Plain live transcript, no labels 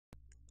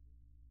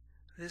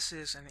This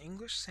is an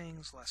English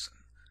sayings lesson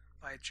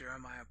by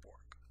Jeremiah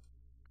Bourque.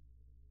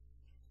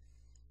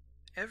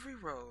 Every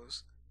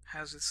rose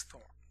has its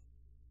thorn.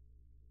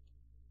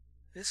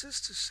 This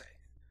is to say,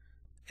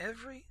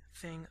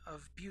 everything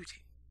of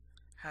beauty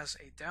has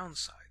a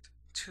downside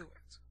to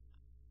it.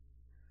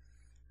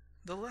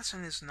 The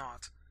lesson is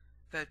not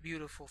that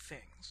beautiful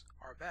things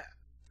are bad.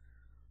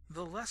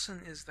 The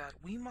lesson is that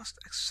we must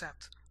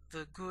accept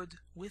the good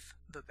with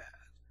the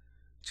bad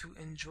to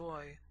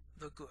enjoy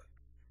the good.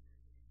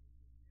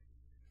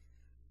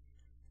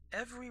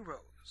 Every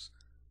rose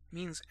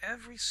means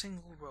every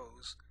single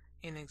rose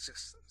in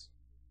existence.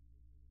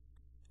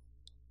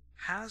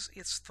 Has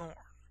its thorn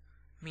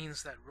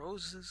means that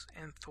roses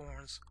and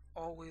thorns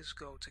always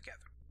go together.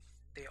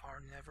 They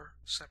are never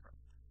separate.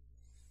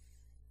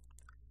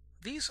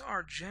 These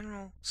are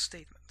general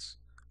statements,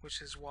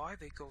 which is why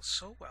they go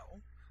so well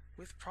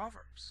with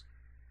Proverbs.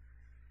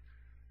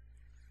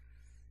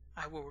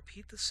 I will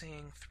repeat the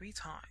saying 3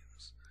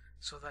 times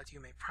so that you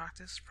may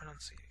practice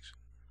pronunciation.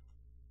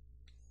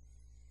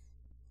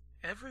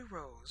 Every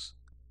rose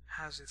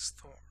has its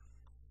thorn.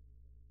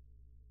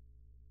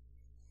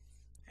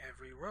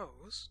 Every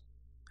rose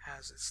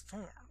has its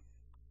thorn.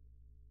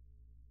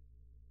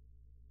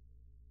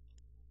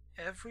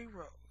 Every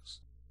rose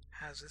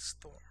has its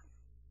thorn.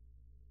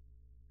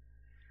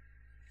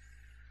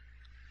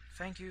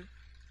 Thank you,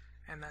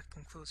 and that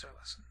concludes our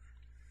lesson.